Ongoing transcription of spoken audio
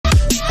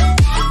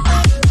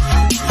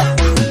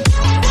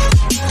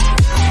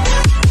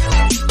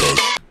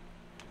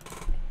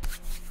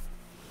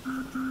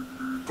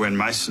When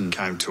Mason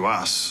came to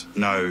us,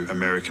 no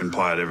American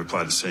player had ever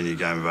played a senior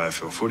game of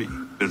AFL footy.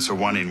 It's a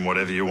one in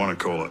whatever you want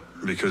to call it,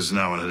 because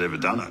no one had ever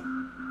done it.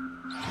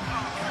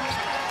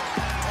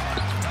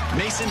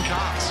 Mason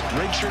Cox,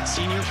 redshirt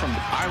senior from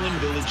Island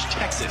Village,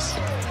 Texas.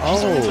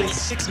 He's only played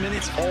 6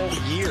 minutes all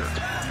year.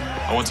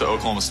 I went to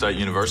Oklahoma State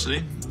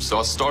University, so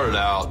I started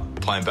out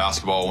playing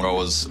basketball when I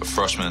was a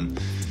freshman.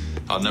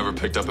 I'd never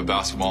picked up a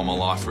basketball in my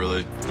life,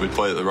 really. We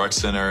played at the rec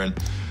center, and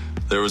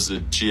there was a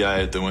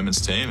GA at the women's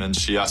team, and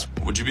she asked,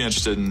 would you be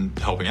interested in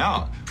helping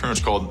out? Pretty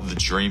much called the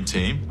Dream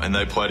Team, and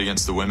they played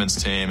against the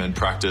women's team and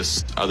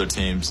practiced other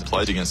teams and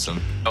played against them.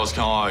 I was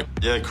kind of like,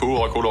 yeah, cool,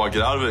 like, what do I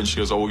get out of it? And she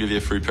goes, oh, we'll give you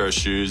a free pair of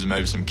shoes and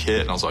maybe some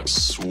kit. And I was like,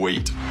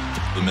 sweet.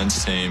 The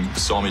men's team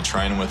saw me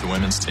training with the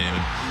women's team,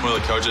 and one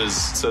of the coaches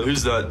said,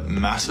 who's that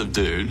massive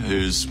dude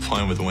who's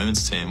playing with the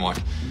women's team? Like,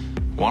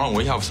 why don't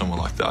we have someone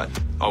like that?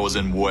 I was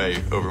in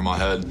way over my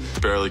head,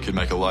 barely could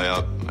make a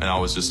layup, and I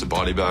was just a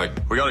body bag.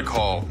 We got a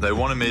call. They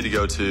wanted me to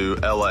go to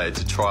LA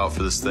to try out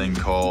for this thing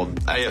called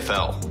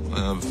AFL,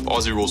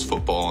 Aussie Rules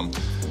Football, and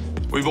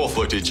we both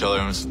looked at each other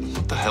and was,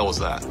 what the hell is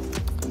that?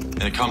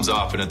 And it comes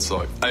up and it's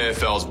like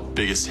AFL's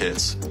biggest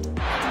hits. Mitchell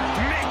goes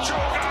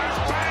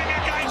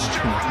bang against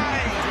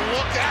Duray.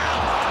 Look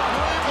out!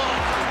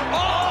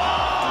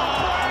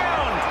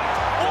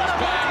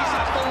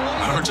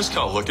 I would just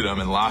kind of look at him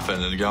and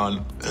laughing and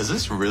going, is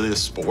this really a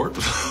sport?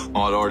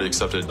 Well, I'd already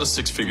accepted a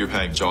 6-figure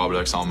paying job at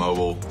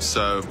ExxonMobil,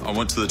 so I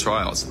went to the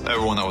tryouts.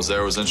 Everyone that was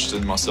there was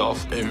interested in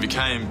myself. It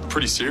became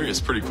pretty serious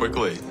pretty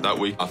quickly. That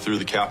week, I threw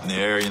the cap in the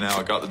air,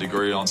 I got the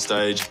degree on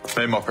stage,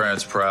 made my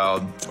parents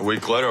proud. A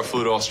week later, I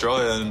flew to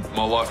Australia and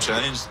my life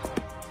changed.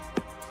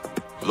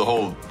 The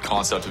whole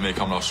concept of me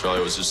coming to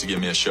Australia was just to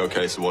give me a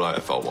showcase of what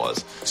AFL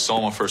was.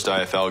 Saw my first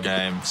AFL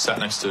game, sat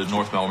next to a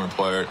North Melbourne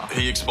player.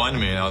 He explained to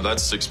me,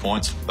 that's 6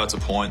 points, that's a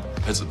point.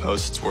 Hits the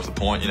post, it's worth a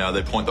point.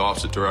 They point the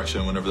opposite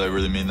direction whenever they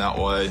really mean that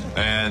way.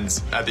 And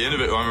at the end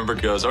of it, I remember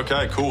he goes,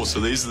 okay, cool,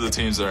 so these are the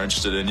teams that are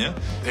interested in you.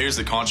 Here's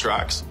the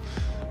contracts.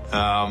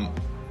 Let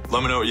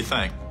me know what you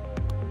think.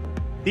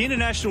 The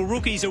international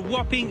rookie's a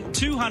whopping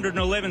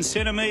 211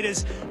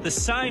 centimetres, the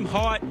same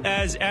height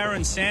as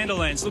Aaron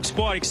Sandilands. Looks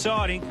quite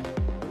exciting.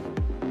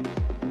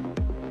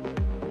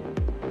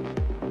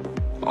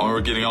 I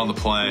remember getting on the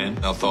plane,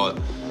 and I thought,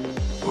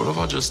 what have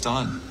I just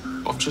done?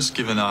 I've just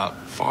given up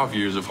 5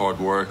 years of hard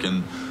work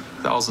and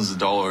thousands of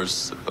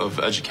dollars of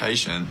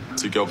education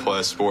to go play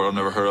a sport I've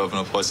never heard of in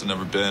a place I've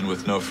never been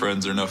with no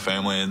friends or no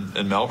family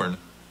in Melbourne.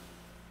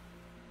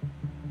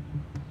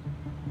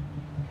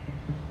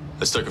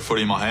 I stuck a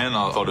footy in my hand, and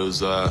I thought it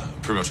was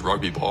pretty much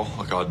rugby ball.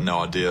 Like, I had no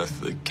idea.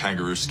 The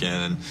kangaroo skin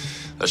and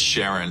a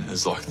Sharon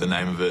is like the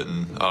name of it,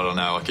 and I don't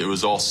know. Like, it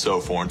was all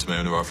so foreign to me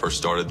whenever I first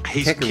started.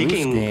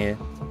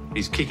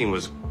 His kicking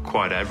was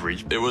quite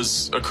average. It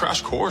was a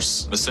crash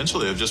course,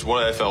 essentially, of just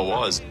what AFL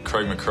was.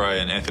 Craig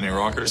McRae and Anthony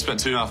Rocker spent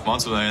 2.5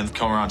 months with me, and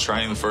come around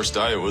training the first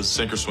day, it was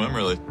sink or swim,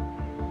 really.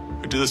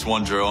 We do this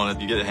one drill,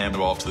 and you get a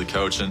handball off to the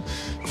coach, and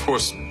of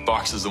course,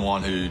 Box is the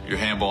one who you're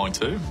handballing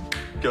to.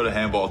 Go to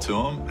handball to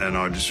him. And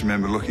I just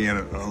remember looking at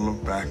it, and I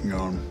looked back and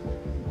going,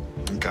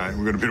 okay,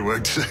 we've got a bit of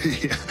work to do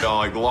here. I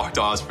like locked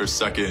eyes for a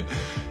second.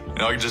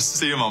 I could just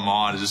see in my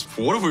mind, just,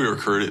 what if we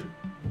recruited?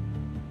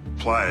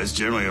 Players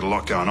generally got a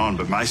lot going on,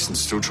 but Mason's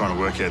still trying to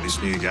work out this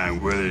new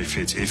game, whether he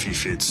fits, if he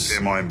fits.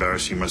 Am I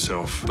embarrassing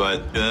myself? But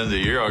at the end of the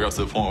year, I got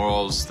to the point where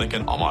I was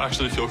thinking, I might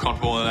actually feel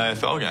comfortable in an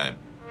AFL game.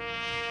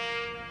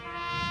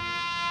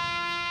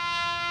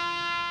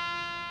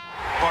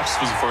 Fox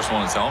was the first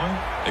one to tell me.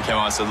 He came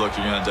out and said, look,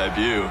 you're going to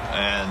debut.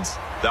 And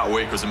that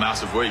week was a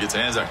massive week. It's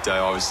Anzac Day,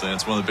 obviously, and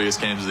it's one of the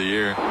biggest games of the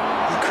year.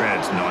 The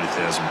crowd's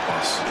 90,000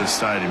 plus. The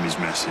stadium is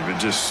massive. It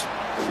just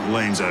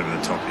leans over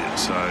the top of you,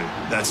 so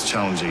that's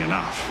challenging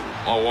enough.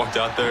 I walked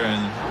out there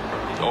and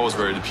I was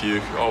ready to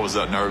puke. I was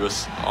that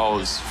nervous. I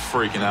was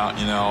freaking out,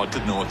 I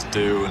didn't know what to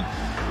do. And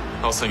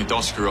I was thinking,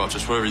 don't screw up,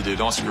 just whatever you do,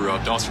 don't screw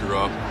up, don't screw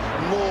up.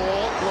 More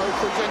low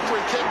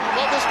trajectory kick.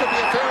 Well, this could be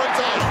a fairy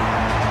tale.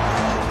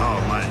 Oh,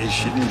 mate, he's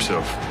shitting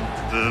himself.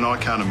 And I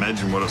can't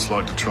imagine what it's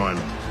like to try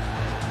and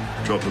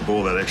drop the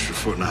ball that extra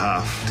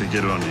 1.5 feet to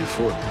get it onto your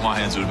foot. My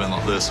hands would have been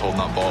like this, holding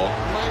that ball.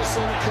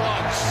 Mason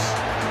Cox.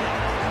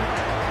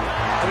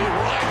 He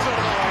rides it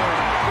home.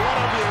 What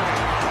a beauty.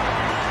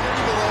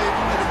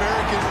 An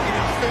American in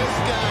his first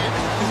game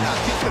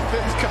kicked the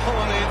first goal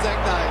on Anzac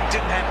Day.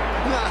 Didn't happen.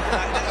 No,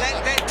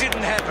 that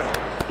didn't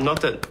happen. Not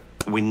that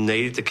we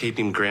needed to keep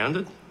him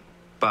grounded,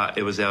 but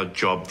it was our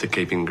job to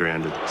keep him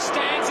grounded.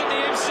 Stands at the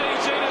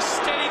MCG to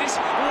steady this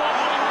wobbling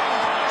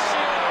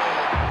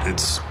ring.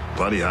 It's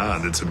bloody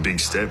hard. It's a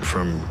big step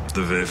from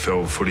the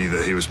VFL footy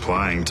that he was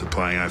playing to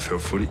playing AFL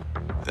footy.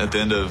 At the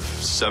end of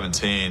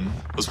 17,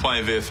 I was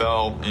playing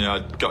VFL,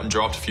 I'd gotten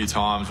dropped a few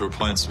times, we were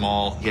playing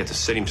small. He had to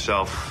set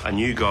himself a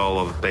new goal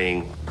of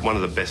being one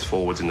of the best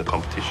forwards in the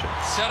competition.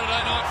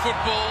 Saturday night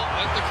football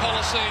at the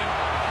Coliseum.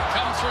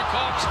 Comes through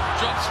Cox,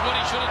 drops what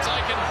he should have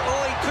taken.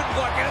 Oh, he couldn't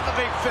quite get at the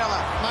big fella.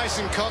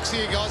 Mason Cox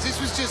here, guys.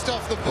 This was just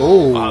off the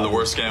ball. The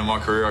worst game of my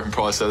career, I can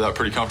probably say that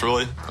pretty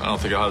comfortably. I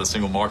don't think I had a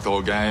single mark the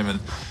whole game, and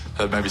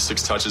had maybe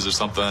 6 touches or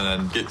something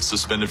and get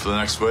suspended for the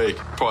next week.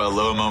 Probably a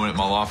low moment in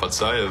my life, I'd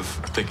say, of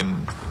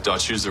thinking, did I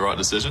choose the right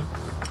decision? Look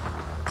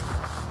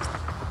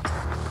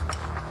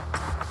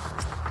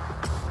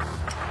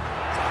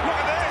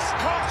at this.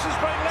 Cox has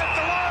been left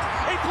alone.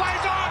 He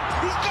plays on.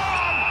 He's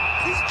gone.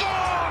 He's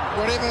gone.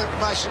 Whatever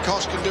Mason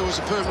Cox can do as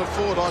a permanent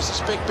forward, I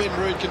suspect Ben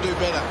Rood can do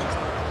better.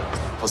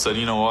 I said,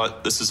 you know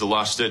what, this is a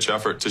last-ditch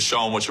effort to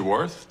show them what you're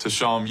worth, to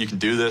show them you can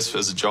do this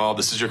as a job,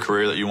 this is your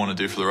career that you want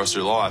to do for the rest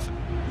of your life.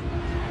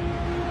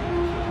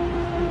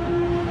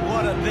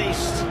 What a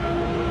beast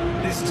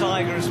this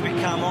Tiger has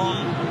become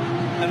on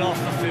and off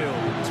the field.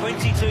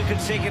 22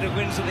 consecutive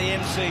wins at the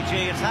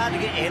MCG. It's hard to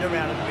get your head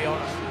around it, to be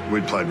honest.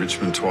 We'd played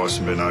Richmond twice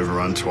and been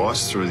overrun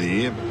twice through the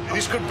year.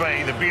 This could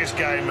be the biggest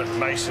game that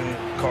Mason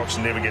Cox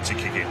never gets a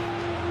kick in.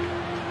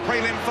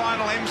 Prelim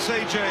final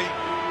MCG.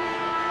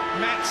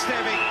 Matt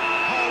Stevick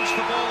holds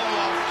the ball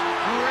aloft.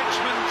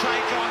 Richmond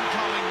take on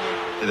Collingwood.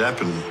 It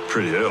happened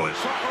pretty early.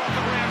 Soccer off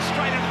the ground,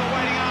 straight into the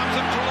waiting arms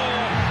of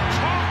Talor.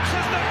 Cox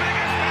is the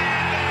biggest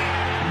man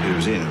there. It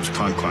was in. It was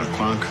clunk, clunk,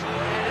 clunk.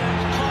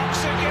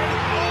 Cox again.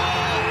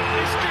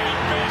 Oh, it's getting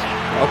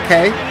better.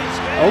 Okay.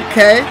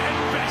 Okay.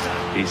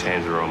 His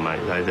hands are on, mate.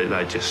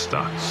 They just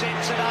stuck.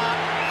 Sets it up.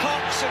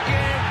 Cox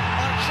again.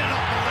 I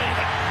cannot believe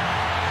it.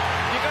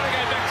 You've got to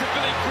go back to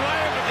Billy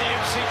Graham at the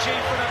MCG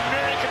for an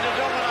American to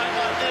dominate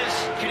like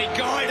this. Can he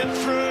guide it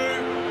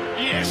through?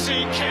 Yes,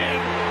 he can.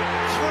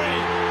 3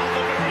 of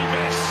the very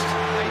best.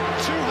 A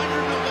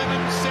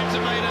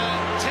 211-centimetre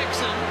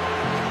Texan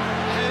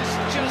has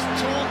just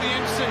torn the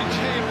MCG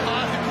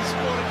apart in the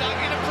sport of duck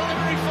in a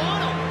preliminary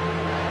final.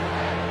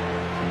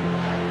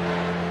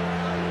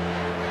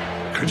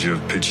 Could you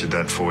have pictured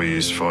that 5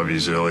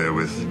 years earlier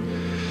with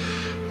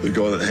the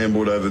guy that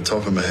handballed over the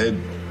top of my head?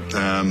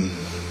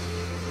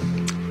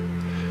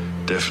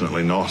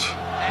 Definitely not.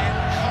 And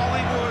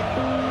Collingwood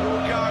will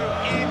go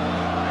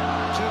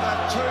into the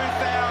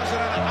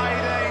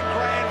 2018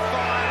 Grand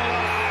Final,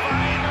 a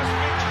famous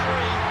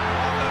victory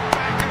on the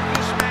back of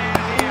this man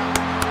here.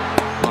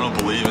 I don't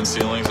believe in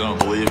ceilings. I don't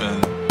believe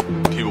in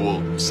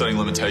people setting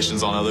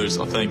limitations on others.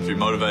 I think if you're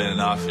motivated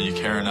enough and you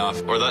care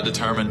enough or that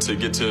determined to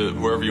get to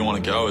wherever you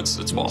want to go,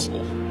 it's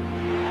possible.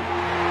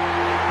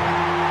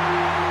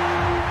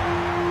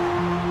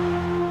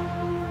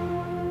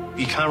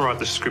 You can't write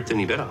the script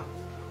any better.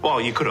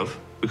 Well, you could have.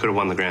 We could have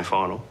won the grand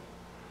final.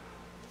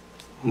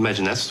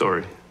 Imagine that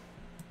story.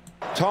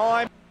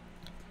 Time.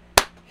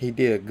 He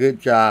did a good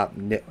job.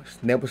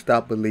 Never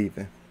stop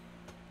believing.